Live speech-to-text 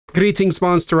Greetings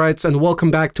Monsterites, and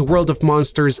welcome back to World of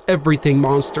Monsters Everything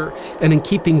Monster. And in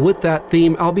keeping with that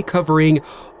theme, I'll be covering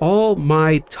all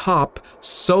my top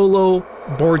solo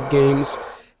board games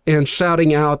and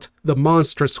shouting out the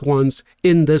monstrous ones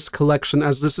in this collection,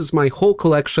 as this is my whole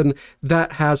collection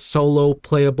that has solo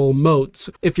playable modes.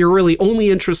 If you're really only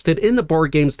interested in the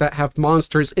board games that have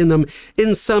monsters in them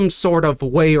in some sort of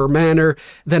way or manner,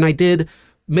 then I did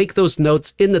make those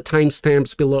notes in the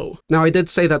timestamps below. Now, I did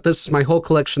say that this is my whole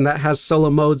collection that has solo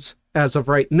modes as of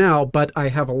right now, but I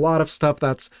have a lot of stuff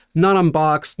that's not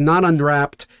unboxed, not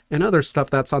unwrapped, and other stuff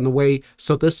that's on the way,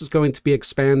 so this is going to be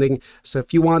expanding. So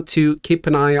if you want to keep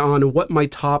an eye on what my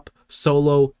top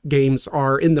solo games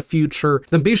are in the future,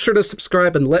 then be sure to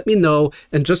subscribe and let me know.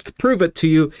 And just to prove it to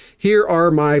you, here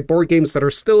are my board games that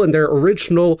are still in their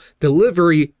original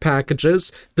delivery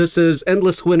packages. This is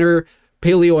Endless Winter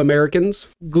Paleo Americans,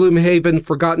 Gloomhaven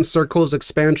Forgotten Circles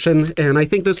expansion, and I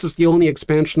think this is the only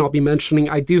expansion I'll be mentioning.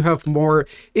 I do have more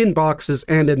in boxes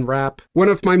and in wrap. One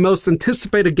of my most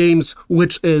anticipated games,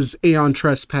 which is Aeon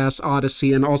Trespass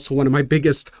Odyssey, and also one of my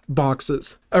biggest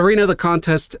boxes. Arena the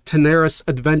Contest Teneris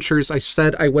Adventures. I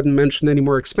said I wouldn't mention any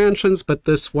more expansions, but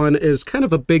this one is kind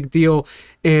of a big deal,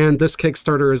 and this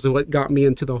Kickstarter is what got me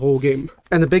into the whole game.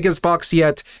 And the biggest box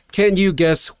yet, can you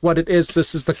guess what it is?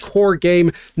 This is the core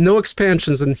game, no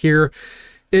expansions in here.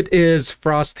 It is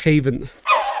Frosthaven.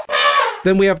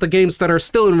 Then we have the games that are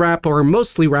still in wrap or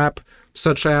mostly wrap,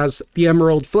 such as The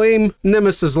Emerald Flame,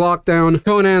 Nemesis Lockdown,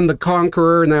 Conan the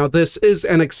Conqueror. Now this is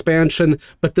an expansion,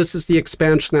 but this is the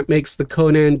expansion that makes the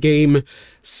Conan game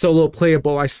solo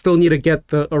playable. I still need to get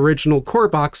the original core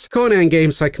box Conan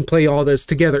game so I can play all this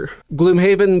together.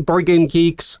 Gloomhaven, Board Game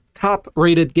Geek's top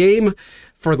rated game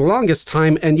for the longest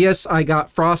time, and yes, I got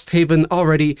Frosthaven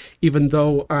already, even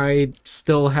though I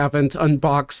still haven't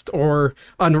unboxed or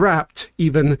unwrapped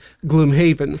even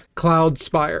Gloomhaven.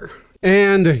 Cloudspire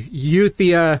and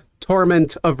Euthia,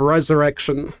 Torment of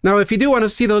Resurrection. Now, if you do want to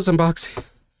see those unboxings,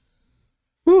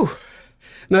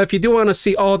 Now, if you do want to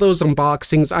see all those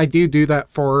unboxings, I do that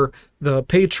for the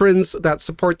patrons that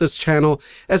support this channel,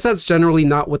 as that's generally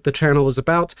not what the channel is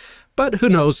about. But who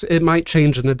knows, it might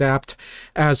change and adapt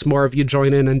as more of you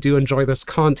join in and do enjoy this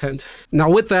content. Now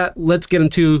with that, let's get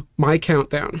into my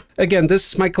countdown. Again,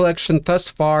 this is my collection thus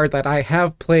far that I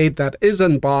have played that is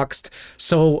unboxed,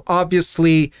 so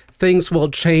obviously things will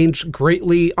change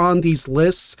greatly on these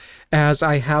lists, as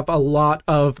I have a lot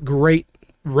of great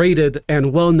rated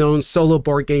and well-known solo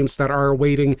board games that are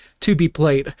waiting to be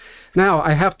played. Now,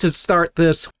 I have to start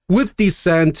this with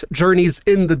Descent, Journeys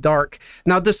in the Dark.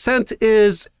 Now, Descent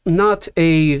is not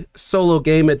a solo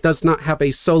game. It does not have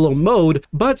a solo mode,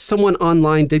 but someone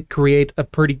online did create a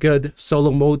pretty good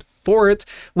solo mode for it,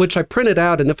 which I printed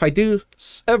out, and if I do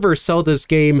ever sell this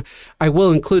game, I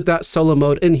will include that solo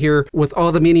mode in here with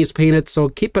all the minis painted, so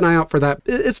keep an eye out for that.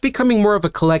 It's becoming more of a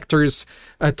collector's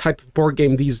type of board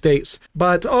game these days.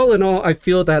 But all in all, I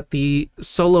feel that the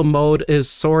solo mode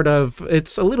is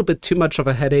it's a little bit too much of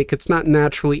a headache. It's not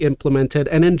naturally implemented,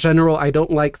 and in general, I don't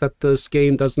like that this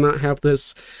game does not have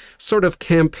this sort of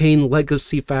campaign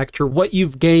legacy factor. What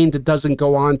you've gained doesn't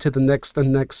go on to the next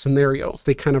and next scenario.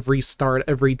 They kind of restart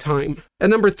every time. At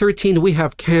number 13, we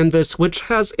have Canvas, which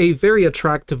has a very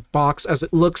attractive box, as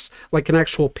it looks like an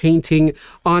actual painting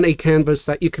on a canvas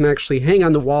that you can actually hang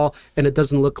on the wall, and it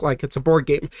doesn't look like it's a board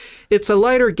game. It's a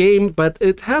lighter game, but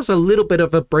it has a little bit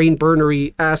of a brain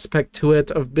burnery aspect to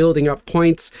it of building up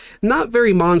points. Not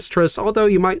very monstrous, although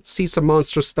you might see some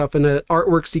monstrous stuff in the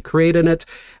artworks you create in it.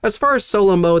 As far as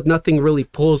solo mode, nothing really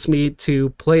pulls me to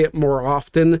play it more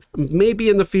often. Maybe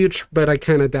in the future, but I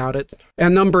kind of doubt it.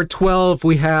 At number 12,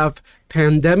 we have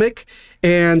Pandemic,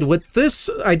 and with this,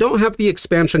 I don't have the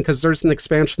expansion because there's an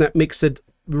expansion that makes it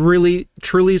really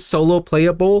truly solo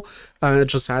playable.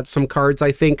 Just add some cards,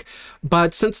 I think.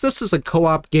 But since this is a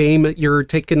co-op game, you're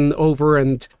taking over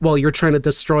and, well, you're trying to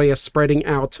destroy a spreading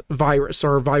out virus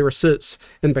or viruses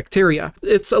and bacteria.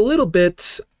 It's a little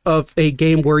bit of a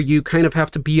game where you kind of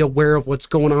have to be aware of what's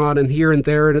going on and here and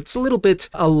there, and it's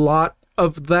a lot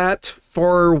of that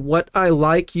for what I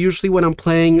like usually when I'm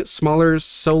playing smaller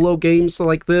solo games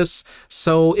like this,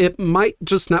 so it might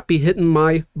just not be hitting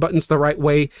my buttons the right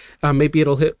way. Maybe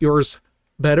it'll hit yours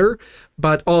better,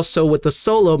 but also with the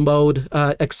solo mode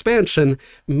expansion,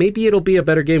 maybe it'll be a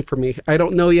better game for me. I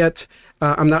don't know yet.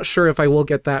 I'm not sure if I will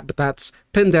get that, but that's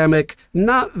Pandemic.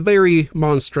 Not very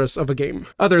monstrous of a game,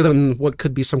 other than what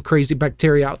could be some crazy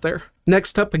bacteria out there.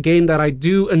 Next up, a game that I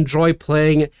do enjoy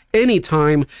playing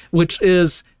anytime, which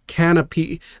is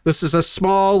Canopy. This is a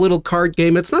small little card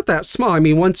game. It's not that small. I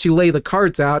mean, once you lay the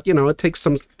cards out, you know, it takes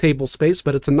some table space,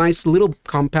 but it's a nice little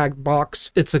compact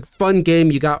box. It's a fun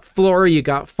game. You got flora, you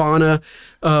got fauna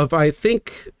of, I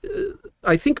think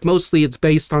mostly it's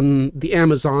based on the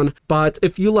Amazon, but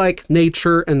if you like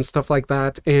nature and stuff like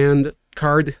that and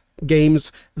card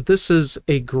games, this is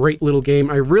a great little game.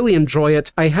 I really enjoy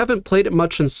it. I haven't played it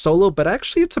much in solo, but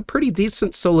actually it's a pretty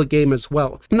decent solo game as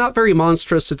well. Not very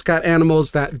monstrous. It's got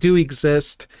animals that do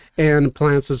exist and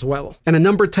plants as well. And at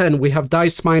number 10, we have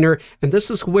Dice Miner, and this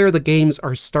is where the games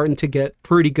are starting to get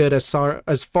pretty good as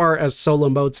far as solo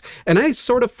modes. And I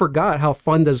sort of forgot how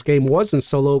fun this game was in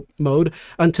solo mode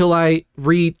until I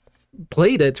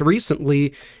played it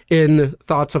recently in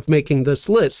thoughts of making this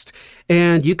list.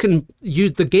 And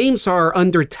the games are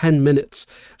under 10 minutes.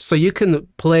 So you can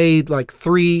play like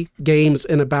 3 games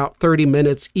in about 30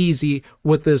 minutes easy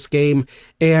with this game.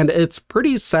 And it's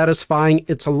pretty satisfying.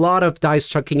 It's a lot of dice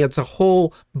chucking. It's a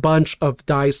whole bunch of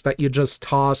dice that you just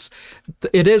toss.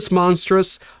 It is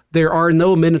monstrous. There are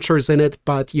no miniatures in it,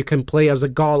 but you can play as a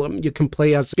golem, you can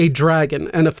play as a dragon,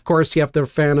 and of course you have the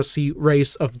fantasy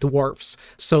race of dwarfs.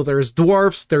 So there's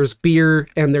dwarfs, there's beer,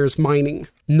 and there's mining.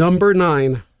 Number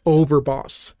 9,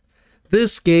 Overboss.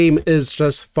 This game is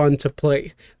just fun to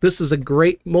play. This is a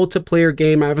great multiplayer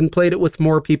game. I haven't played it with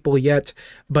more people yet,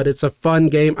 but it's a fun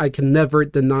game. I can never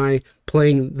deny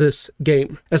playing this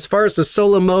game. As far as the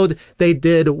solo mode, they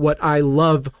did what I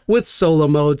love with solo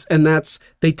modes, and that's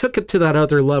they took it to that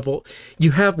other level.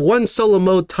 You have one solo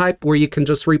mode type where you can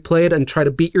just replay it and try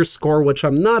to beat your score, which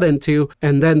I'm not into,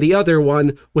 and then the other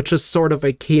one, which is sort of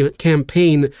a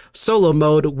campaign solo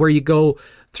mode where you go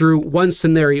through one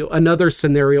scenario, another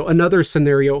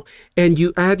scenario, and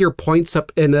you add your points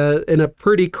up in a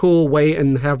pretty cool way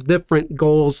and have different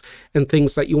goals and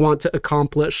things that you want to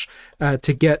accomplish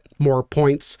to get more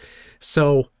points.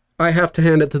 So I have to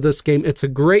hand it to this game. It's a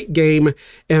great game.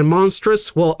 And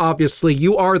Monstrous, well, obviously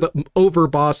you are the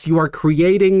overboss. You are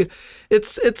creating,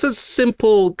 it's a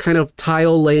simple kind of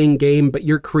tile laying game, but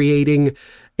you're creating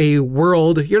a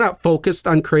world. You're not focused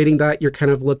on creating that. You're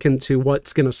kind of looking to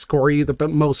what's going to score you the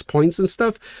most points and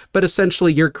stuff. But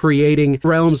essentially you're creating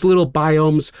realms, little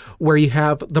biomes where you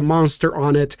have the monster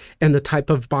on it and the type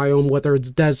of biome, whether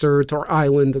it's desert or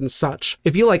island and such.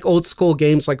 If you like old school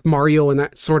games like Mario and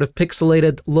that sort of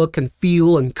pixelated look and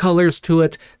feel and colors to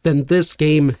it, then this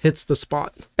game hits the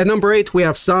spot. At number 8, we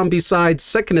have Zombicide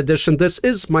 2nd edition. This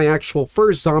is my actual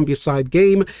first Zombicide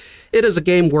game. It is a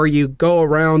game where you go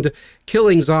around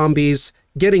killing zombies,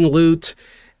 getting loot,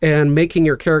 and making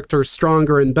your character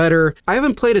stronger and better. I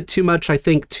haven't played it too much. I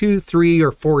think 2, 3,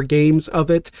 or 4 games of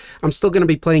it. I'm still going to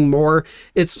be playing more.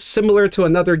 It's similar to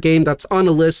another game that's on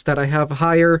a list that I have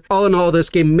higher. All in all, this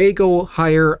game may go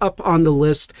higher up on the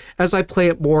list as I play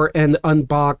it more and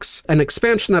unbox an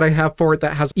expansion that I have for it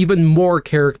that has even more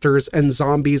characters and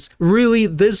zombies. Really,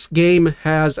 this game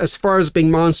has, as far as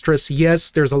being monstrous, yes,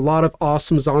 there's a lot of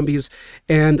awesome zombies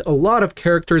and a lot of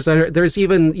characters. There's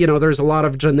even, there's a lot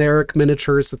of generic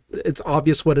miniatures. It's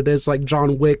obvious what it is, like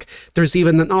John Wick. There's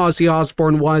even an Ozzy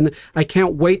Osbourne one. I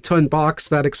can't wait to unbox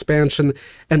that expansion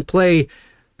and play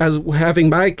as having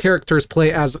my characters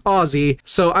play as Ozzy.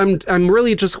 So I'm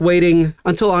really just waiting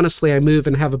until honestly I move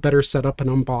and have a better setup and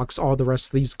unbox all the rest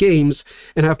of these games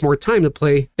and have more time to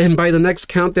play. And by the next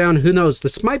countdown, who knows,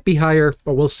 this might be higher,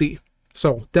 but we'll see.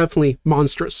 So definitely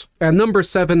Monstrous. At number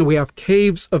 7, we have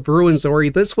Caves of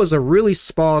Ruinzori. This was a really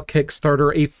small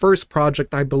Kickstarter, a first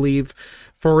project, I believe,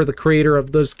 for the creator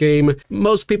of this game.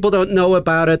 Most people don't know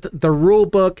about it. The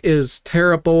rulebook is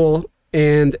terrible,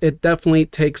 and it definitely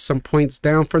takes some points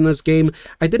down from this game.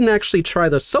 I didn't actually try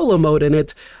the solo mode in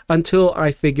it until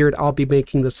I figured I'll be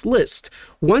making this list.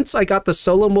 Once I got the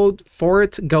solo mode for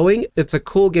it going, it's a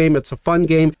cool game, it's a fun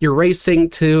game. You're racing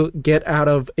to get out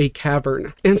of a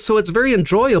cavern. And so it's very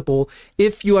enjoyable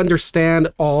if you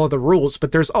understand all the rules,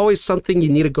 but there's always something you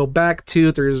need to go back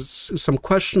to. There's some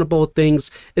questionable things.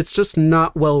 It's just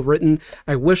not well written.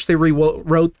 I wish they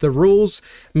rewrote the rules,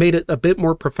 made it a bit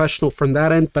more professional from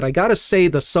that end, but I gotta say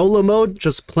the solo mode,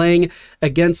 just playing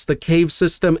against the cave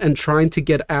system and trying to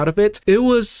get out of it, it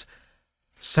was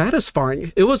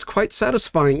satisfying. It was quite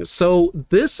satisfying. So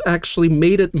this actually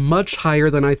made it much higher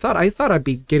than I thought. I thought I'd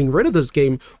be getting rid of this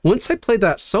game. Once I played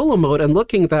that solo mode and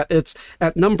looking that it's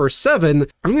at number 7,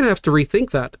 I'm gonna have to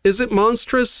rethink that. Is it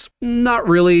monstrous? Not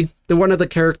really. One of the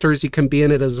characters you can be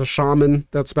in it as a shaman.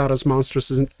 That's about as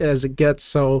monstrous as it gets,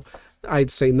 so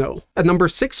I'd say no. At number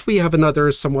 6, we have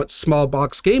another somewhat small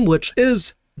box game, which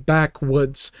is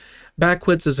Backwoods.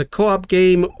 Backwoods is a co-op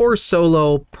game or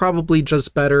solo, probably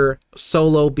just better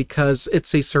solo because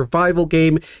it's a survival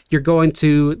game. You're going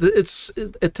to,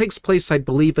 it takes place, I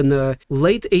believe, in the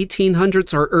late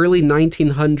 1800s or early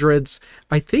 1900s,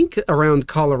 I think around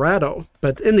Colorado,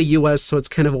 but in the US, so it's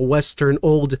kind of a Western,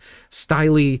 old,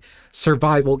 styly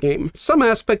survival game. Some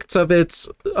aspects of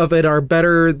it are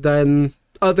better than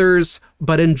others,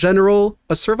 but in general,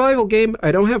 a survival game,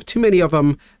 I don't have too many of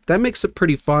them. That makes it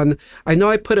pretty fun. I know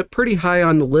I put it pretty high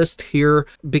on the list here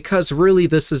because really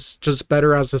this is just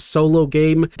better as a solo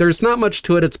game. There's not much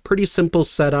to it. It's pretty simple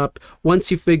setup.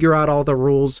 Once you figure out all the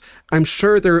rules, I'm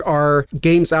sure there are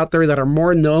games out there that are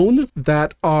more known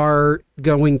that are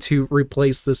going to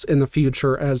replace this in the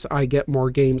future as I get more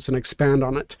games and expand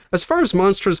on it. As far as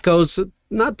Monstrous goes,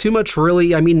 not too much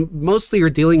really. I mean, mostly you're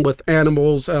dealing with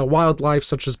animals, wildlife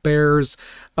such as bears,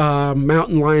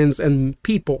 mountain lions, and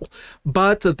people.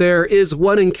 But there is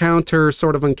one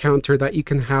sort of encounter that you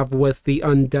can have with the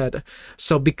undead.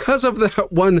 So because of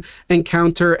that one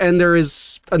encounter, and there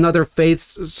is another faith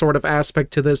sort of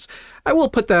aspect to this, I will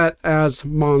put that as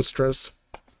Monstrous.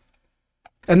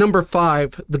 And number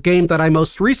 5, the game that I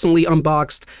most recently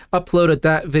unboxed, uploaded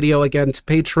that video again to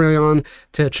Patreon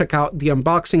to check out the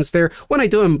unboxings there. When I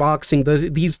do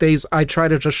unboxing these days, I try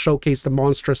to just showcase the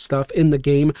Monstrous stuff in the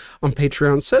game on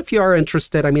Patreon. So if you are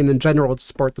interested, I mean, in general, to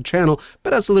support the channel,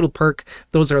 but as a little perk,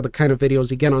 those are the kind of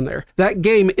videos you get on there. That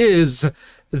game is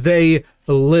They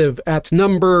Live at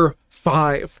number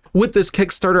 5. With this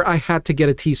Kickstarter, I had to get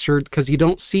a t-shirt because you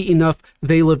don't see enough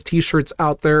They Live t-shirts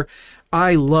out there.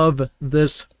 I love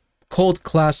this cult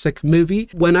classic movie.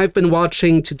 When I've been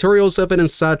watching tutorials of it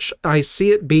and such, I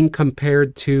see it being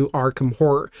compared to Arkham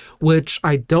Horror, which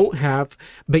I don't have,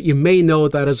 but you may know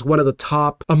that is one of the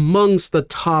top, amongst the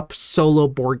top solo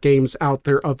board games out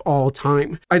there of all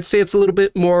time. I'd say it's a little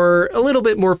bit more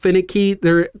finicky.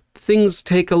 Things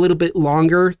take a little bit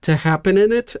longer to happen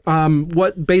in it.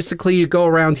 What basically you go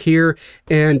around here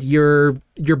and you're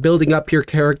building up your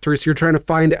characters, you're trying to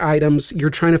find items, you're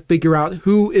trying to figure out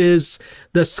who is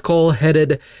the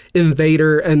skull-headed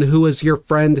invader and who is your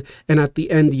friend, and at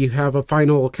the end you have a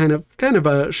final kind of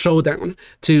a showdown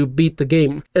to beat the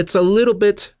game. It's a little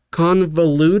bit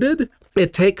convoluted.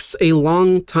 It takes a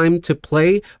long time to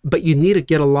play, but you need to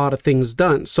get a lot of things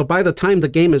done. So by the time the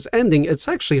game is ending, it's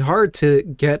actually hard to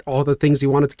get all the things you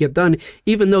wanted to get done,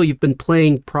 even though you've been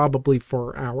playing probably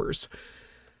for hours.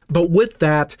 But with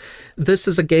that, this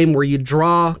is a game where you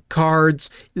draw cards,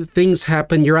 things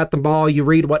happen, you're at the mall, you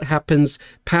read what happens,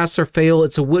 pass or fail.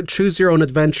 It's a choose your own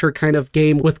adventure kind of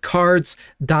game with cards,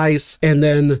 dice, and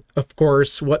then, of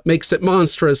course, what makes it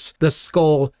monstrous, the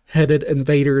skull-headed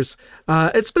invaders.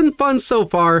 It's been fun so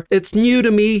far. It's new to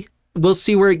me. We'll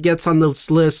see where it gets on this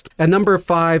list. At number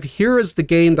 5, here is the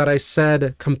game that I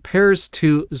said compares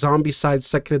to Zombicide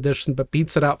 2nd Edition, but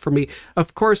beats it out for me.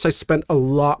 Of course, I spent a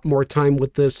lot more time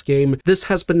with this game. This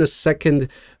has been the second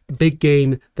big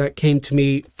game that came to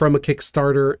me from a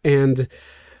Kickstarter, and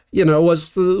you know,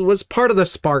 was part of the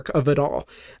spark of it all.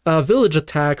 Village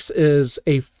Attacks is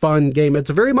a fun game. It's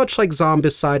very much like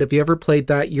Zombicide. If you ever played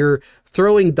that, you're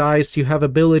throwing dice, you have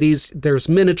abilities, there's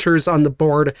miniatures on the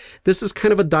board. This is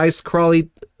kind of a dice crawler,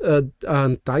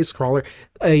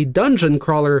 a dungeon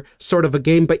crawler sort of a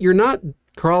game, but you're not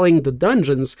crawling the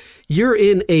dungeons. You're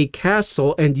in a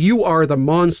castle and you are the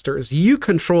monsters. You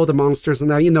control the monsters, and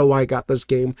now you know why I got this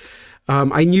game.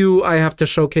 I knew I have to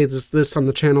showcase this on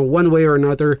the channel one way or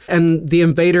another. And the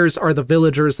invaders are the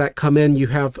villagers that come in. You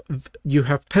have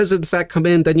peasants that come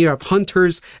in, then you have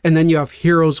hunters, and then you have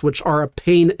heroes, which are a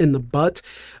pain in the butt.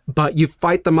 But you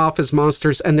fight them off as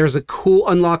monsters, and there's a cool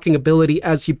unlocking ability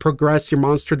as you progress, your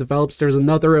monster develops. There's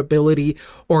another ability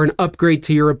or an upgrade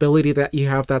to your ability that you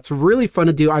have that's really fun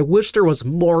to do. I wish there was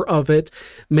more of it.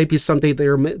 Maybe someday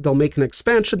they'll make an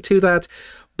expansion to that.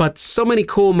 But so many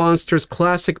cool monsters,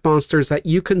 classic monsters that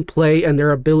you can play, and their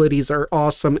abilities are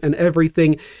awesome and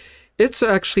everything. It's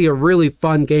actually a really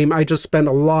fun game. I just spent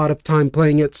a lot of time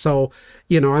playing it, so,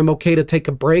 you know, I'm okay to take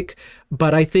a break.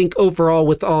 But I think overall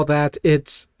with all that,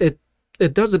 it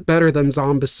does it better than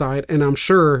Zombicide, and I'm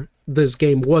sure this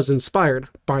game was inspired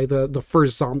by the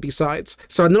first Zombicides.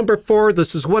 So at number 4,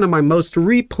 this is one of my most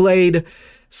replayed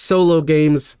solo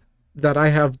games that I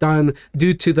have done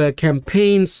due to the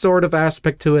campaign sort of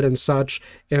aspect to it and such,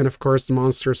 and of course the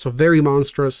monsters. So very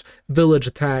monstrous, Village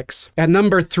Attacks. At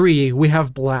number 3, we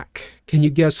have Black. Can you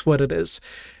guess what it is?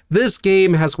 This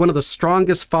game has one of the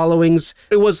strongest followings.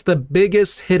 It was the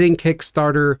biggest hitting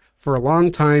Kickstarter for a long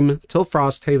time, till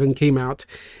Frosthaven came out,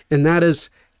 and that is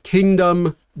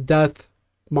Kingdom Death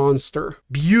Monster.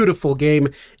 Beautiful game.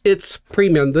 It's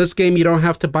premium. This game, you don't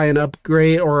have to buy an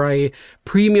upgrade or a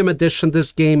premium edition.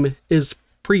 This game is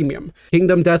premium.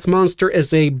 Kingdom Death Monster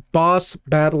is a boss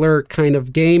battler kind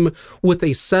of game with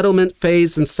a settlement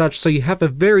phase and such. So you have a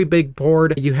very big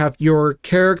board. You have your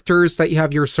characters, that you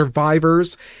have your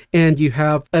survivors, and you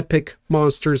have epic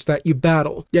monsters that you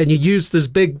battle. And you use this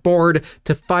big board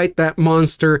to fight that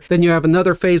monster. Then you have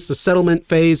another phase, the settlement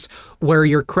phase, where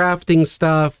you're crafting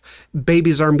stuff,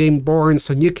 babies are being born,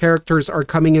 so new characters are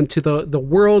coming into the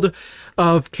world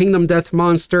of Kingdom Death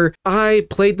Monster. I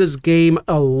played this game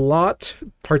a lot,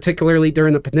 particularly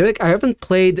during the pandemic. I haven't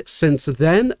played since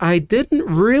then. I didn't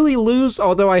really lose,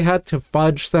 although I had to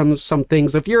fudge some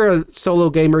things. If you're a solo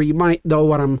gamer, you might know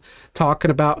what I'm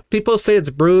talking about. People say it's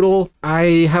brutal.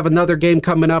 I have another game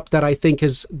coming up that I think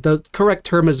is, the correct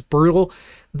term is brutal.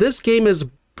 This game is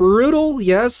brutal,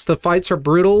 yes, the fights are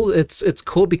brutal. It's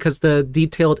cool because the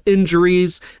detailed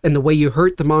injuries and the way you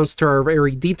hurt the monster are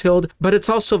very detailed, but it's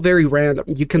also very random.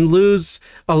 You can lose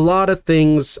a lot of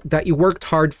things that you worked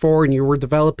hard for and you were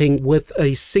developing with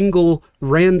a single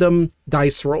random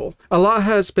dice roll. A lot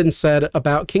has been said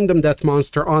about Kingdom Death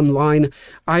Monster online.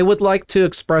 I would like to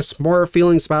express more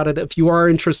feelings about it. If you are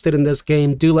interested in this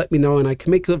game, do let me know and I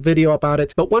can make a video about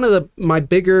it. But one of my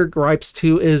bigger gripes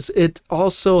too is it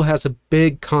also has a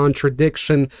big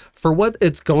contradiction for what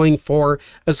it's going for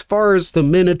as far as the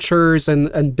miniatures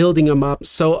and building them up.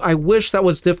 So I wish that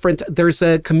was different. There's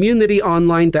a community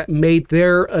online that made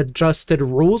their adjusted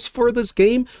rules for this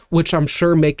game, which I'm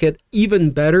sure make it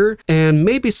even better. And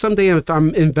maybe someday if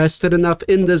I'm invested enough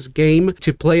in this game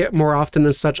to play it more often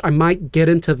and such, I might get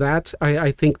into that.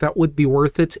 I think that would be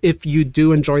worth it if you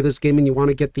do enjoy this game and you want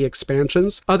to get the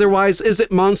expansions. Otherwise, is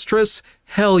it monstrous?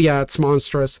 Hell yeah, it's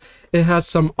monstrous. It has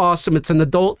some awesome, it's an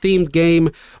adult-themed game,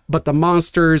 but the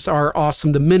monsters are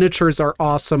awesome. The miniatures are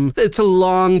awesome. It's a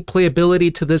long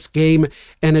playability to this game,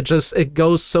 and it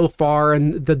goes so far,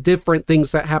 and the different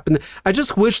things that happen. I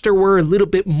just wish there were a little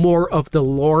bit more of the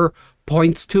lore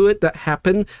points to it that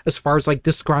happen as far as like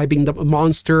describing the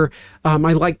monster. I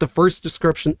like the first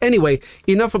description. Anyway,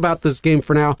 enough about this game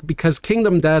for now, because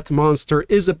Kingdom Death Monster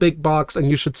is a big box and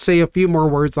you should say a few more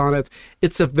words on it.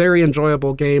 It's a very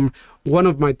enjoyable game. One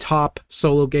of my top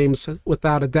solo games,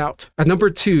 without a doubt. At number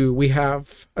 2, we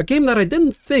have a game that I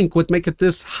didn't think would make it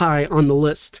this high on the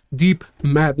list, Deep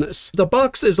Madness. The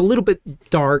box is a little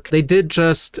bit dark. They did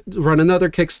just run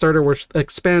another Kickstarter with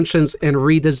expansions and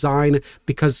redesign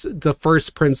because the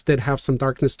first prints did have some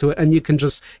darkness to it, and you can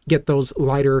just get those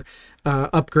lighter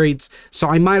upgrades. So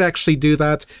I might actually do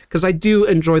that because I do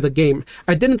enjoy the game.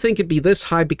 I didn't think it'd be this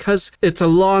high because it's a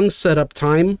long setup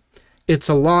time. It's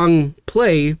a long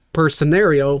play per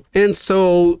scenario, and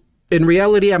so in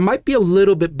reality I might be a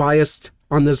little bit biased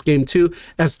on this game too,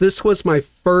 as this was my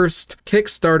first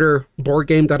Kickstarter board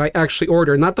game that I actually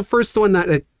ordered. Not the first one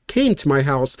that came to my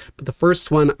house, but the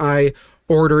first one I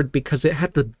ordered because it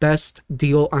had the best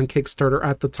deal on Kickstarter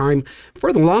at the time,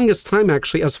 for the longest time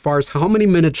actually, as far as how many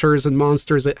miniatures and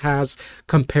monsters it has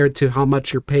compared to how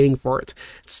much you're paying for it.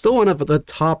 It's still one of the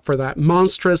top for that.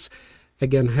 Monstrous,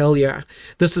 again, hell yeah.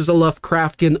 This is a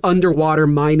Lovecraftian underwater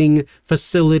mining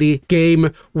facility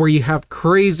game where you have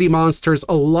crazy monsters,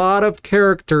 a lot of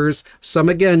characters, some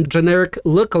again generic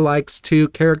lookalikes to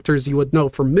characters you would know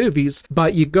from movies,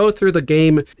 but you go through the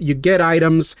game, you get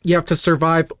items, you have to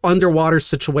survive underwater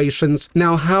situations.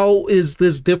 Now, how is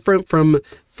this different from,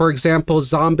 for example,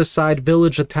 zombicide,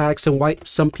 village attacks, and why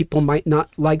some people might not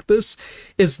like this?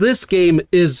 This game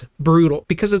is brutal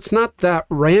because it's not that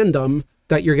random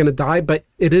that you're going to die, but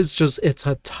it's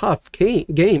a tough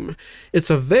game. It's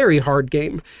a very hard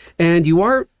game, and you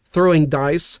are throwing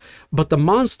dice, but the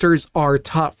monsters are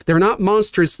tough. They're not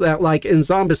monsters that, like in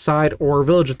Zombicide or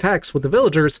Village Attacks with the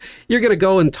villagers, you're going to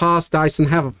go and toss dice and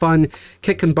have a fun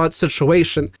kicking butt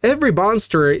situation. Every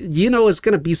monster, is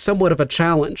going to be somewhat of a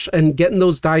challenge, and getting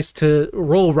those dice to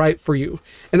roll right for you.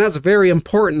 And that's very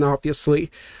important, obviously.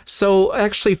 So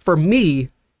actually, for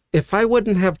me, if I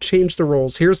wouldn't have changed the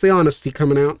rules, here's the honesty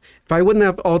coming out, if I wouldn't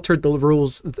have altered the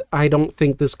rules, I don't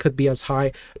think this could be as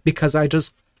high, because I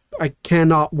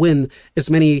cannot win as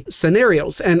many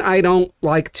scenarios, and I don't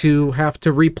like to have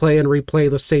to replay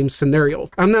the same scenario.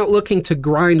 I'm not looking to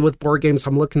grind with board games,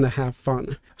 I'm looking to have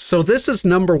fun. So this is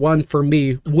number 1 for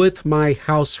me with my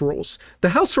house rules. The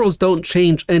house rules don't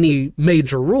change any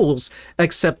major rules,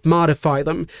 except modify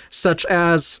them, such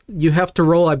as you have to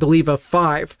roll, I believe, a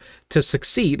 5 to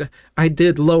succeed. I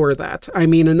did lower that. I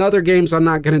mean, in other games, I'm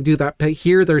not going to do that, but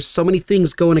here there's so many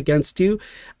things going against you,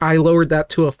 I lowered that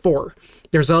to a 4.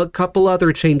 There's a couple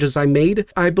other changes I made.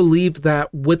 I believe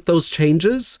that with those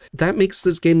changes, that makes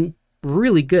this game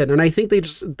really good, and I think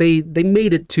they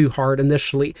made it too hard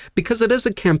initially, because it is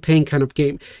a campaign kind of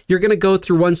game. You're going to go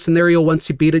through one scenario. Once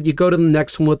you beat it, you go to the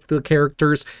next one with the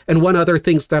characters. And one other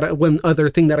thing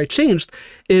that I changed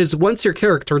is once your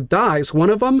character dies, one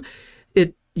of them,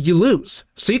 you lose.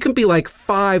 So you can be like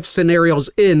 5 scenarios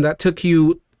in that took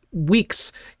you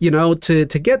weeks,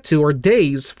 to get to, or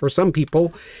days for some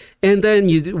people, and then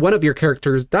one of your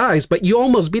characters dies, but you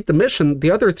almost beat the mission.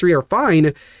 The other 3 are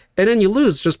fine, and then you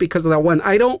lose just because of that one.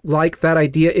 I don't like that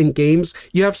idea in games.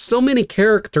 You have so many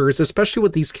characters, especially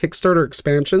with these Kickstarter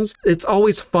expansions. It's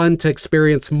always fun to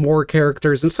experience more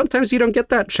characters, and sometimes you don't get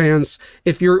that chance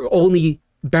if you're only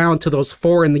bound to those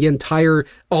 4 in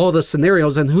all the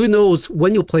scenarios, and who knows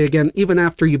when you'll play again, even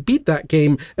after you beat that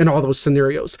game in all those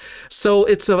scenarios. So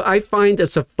I find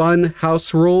it's a fun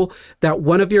house rule that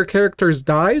one of your characters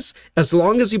dies. As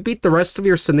long as you beat the rest of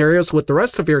your scenarios with the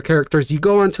rest of your characters, you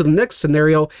go on to the next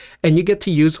scenario, and you get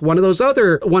to use one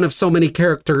of so many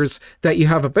characters that you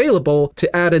have available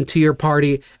to add into your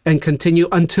party and continue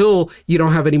until you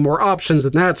don't have any more options,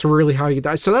 and that's really how you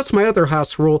die. So that's my other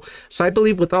house rule. So I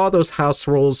believe with all those house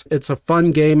rules, it's a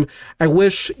fun game. I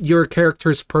wish your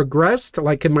characters progressed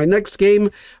like in my next game,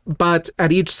 but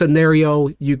at each scenario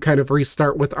you kind of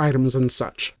restart with items and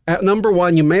such. At number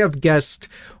 1, you may have guessed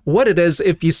what it is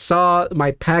if you saw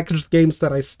my packaged games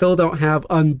that I still don't have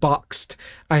unboxed.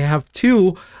 I have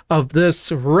 2 of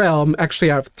this realm.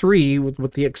 Actually, I have 3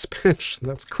 with the expansion.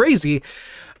 That's crazy.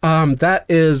 That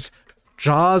is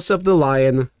Jaws of the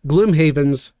Lion,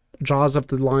 Gloomhaven's Jaws of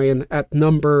the Lion at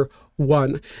number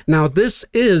 1. Now, this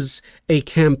is a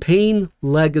campaign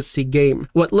legacy game.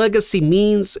 What legacy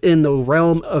means in the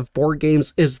realm of board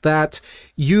games is that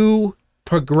you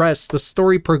progress, the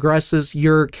story progresses,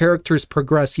 your characters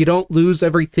progress. You don't lose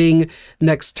everything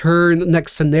next turn,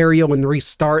 next scenario, and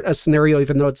restart a scenario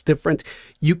even though it's different.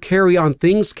 You carry on,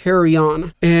 things carry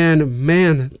on. And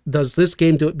man, does this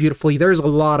game do it beautifully. There's a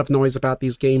lot of noise about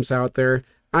these games out there,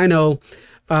 I know.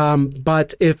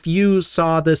 But if you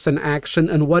saw this in action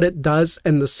and what it does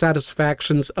and the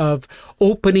satisfactions of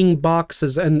opening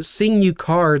boxes and seeing new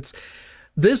cards,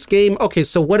 this game, okay,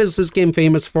 so what is this game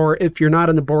famous for if you're not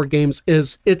into board games,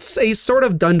 is it's a sort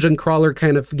of dungeon crawler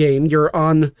kind of game. You're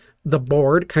on the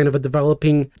board, kind of a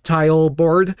developing tile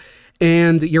board,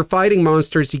 and you're fighting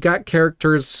monsters. You got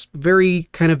characters, very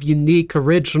kind of unique,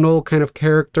 original kind of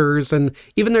characters, and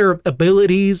even their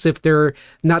abilities, if they're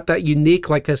not that unique,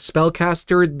 like a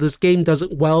spellcaster, this game does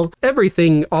it well.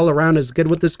 Everything all around is good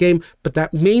with this game, but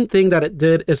that main thing that it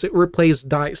did is it replaced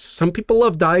dice. Some people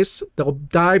love dice, they'll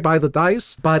die by the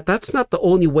dice, but that's not the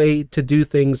only way to do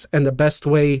things and the best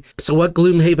way. So what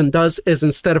Gloomhaven does is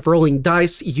instead of rolling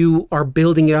dice, you are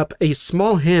building up a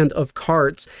small hand of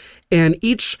cards, and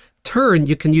each turn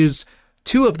you can use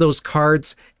 2 of those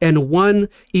cards and one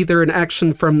either an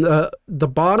action from the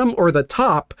bottom or the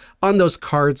top on those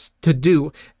cards to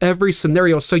do every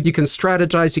scenario. So you can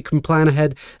strategize, you can plan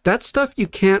ahead. That stuff you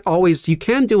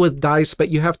can do with dice, but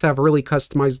you have to have really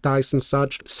customized dice and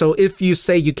such. So if you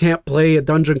say you can't play a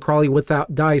dungeon crawler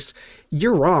without dice,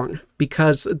 you're wrong,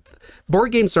 because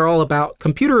board games are all about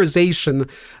computerization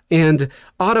and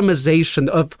automation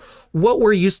of what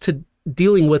we're used to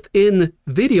dealing with in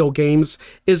video games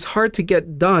is hard to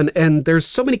get done, and there's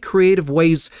so many creative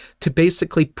ways to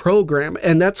basically program,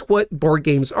 and that's what board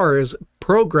games are, is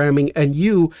programming, and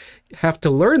you have to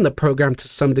learn the program to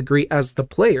some degree as the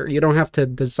player. You don't have to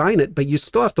design it, but you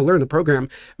still have to learn the program.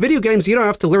 Video games, you don't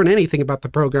have to learn anything about the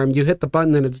program. You hit the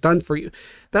button and it's done for you.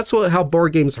 That's how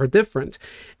board games are different.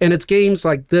 And it's games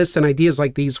like this and ideas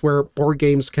like these where board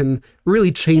games can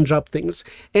really change up things.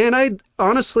 And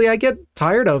honestly, I get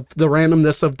tired of the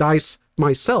randomness of dice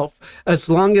myself. As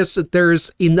long as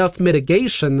there's enough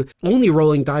mitigation, only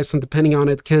rolling dice and depending on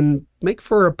it can make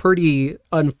for a pretty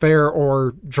unfair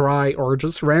or dry or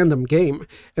just random game.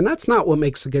 And that's not what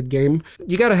makes a good game.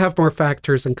 You got to have more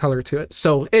factors and color to it.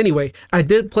 So anyway, I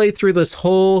did play through this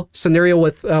whole scenario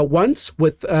once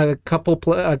with a couple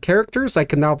characters. I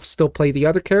can now still play the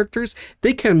other characters.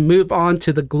 They can move on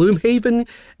to the Gloomhaven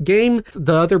game.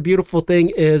 The other beautiful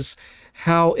thing is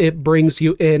how it brings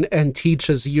you in and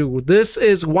teaches you. This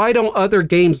is why don't other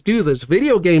games do this?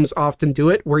 Video games often do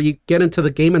it, where you get into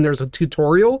the game and there's a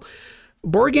tutorial.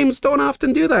 Board games don't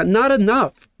often do that. Not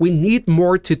enough. We need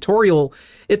more tutorial.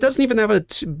 It doesn't even have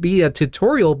to be a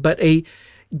tutorial, but a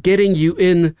getting you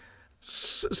in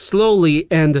slowly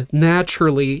and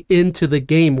naturally into the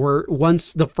game, where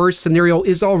once the first scenario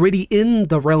is already in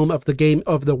the realm of the game,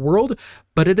 of the world,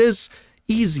 but it is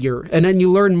easier, and then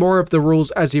you learn more of the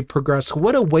rules as you progress.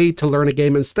 What a way to learn a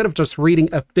game instead of just reading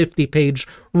a 50-page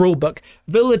rulebook.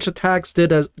 Village Attacks did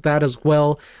that as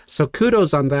well, so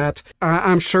kudos on that.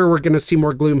 I'm sure we're going to see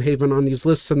more Gloomhaven on these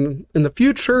lists in the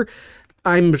future.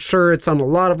 I'm sure it's on a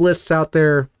lot of lists out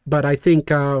there, but I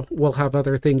think we'll have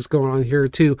other things going on here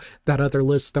too that other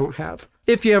lists don't have,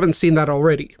 if you haven't seen that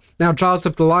already. Now, Jaws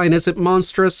of the Lion, is it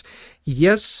monstrous?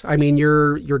 Yes, I mean,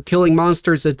 you're killing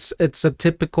monsters. It's a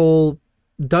typical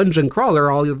dungeon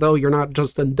crawler, although you're not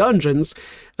just in dungeons.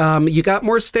 You got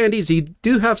more standees, you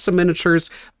do have some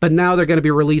miniatures, but now they're going to be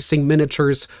releasing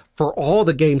miniatures for all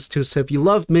the games too. So if you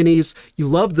love minis, you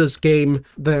love this game,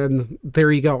 then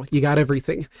there you go, you got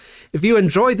everything. If you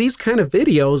enjoy these kind of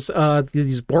videos,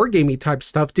 these board gamey type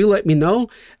stuff, do let me know.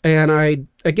 And I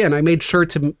made sure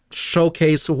to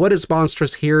showcase what is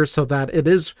monstrous here so that it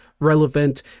is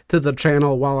relevant to the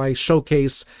channel while I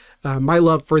showcase my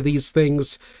love for these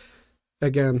things.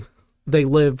 Again, they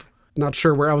live. Not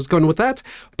sure where I was going with that.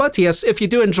 But yes, if you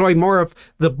do enjoy more of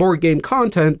the board game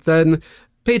content, then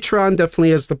Patreon definitely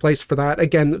is the place for that.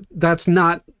 Again, that's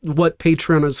not what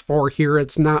Patreon is for here.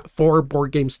 It's not for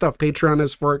board game stuff. Patreon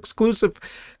is for exclusive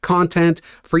content,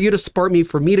 for you to support me,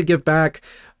 for me to give back,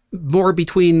 more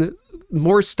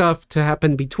stuff to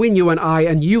happen between you and I,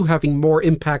 and you having more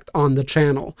impact on the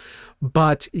channel.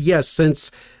 But yes, since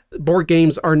board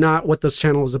games are not what this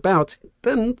channel is about,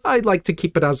 then I'd like to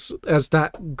keep it as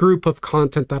that group of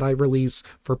content that I release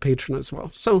for Patreon as well.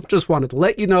 So just wanted to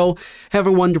let you know. Have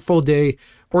a wonderful day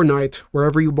or night,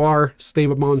 wherever you are. Stay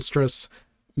monstrous,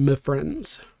 my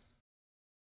friends.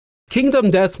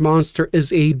 Kingdom Death Monster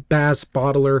is a bass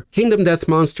bottler. Kingdom Death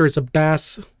Monster is a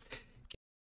bass.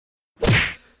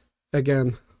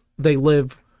 Again, they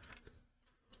live.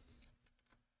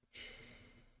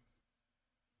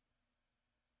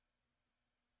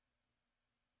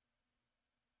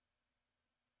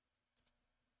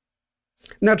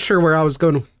 Not sure where I was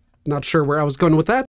going with that.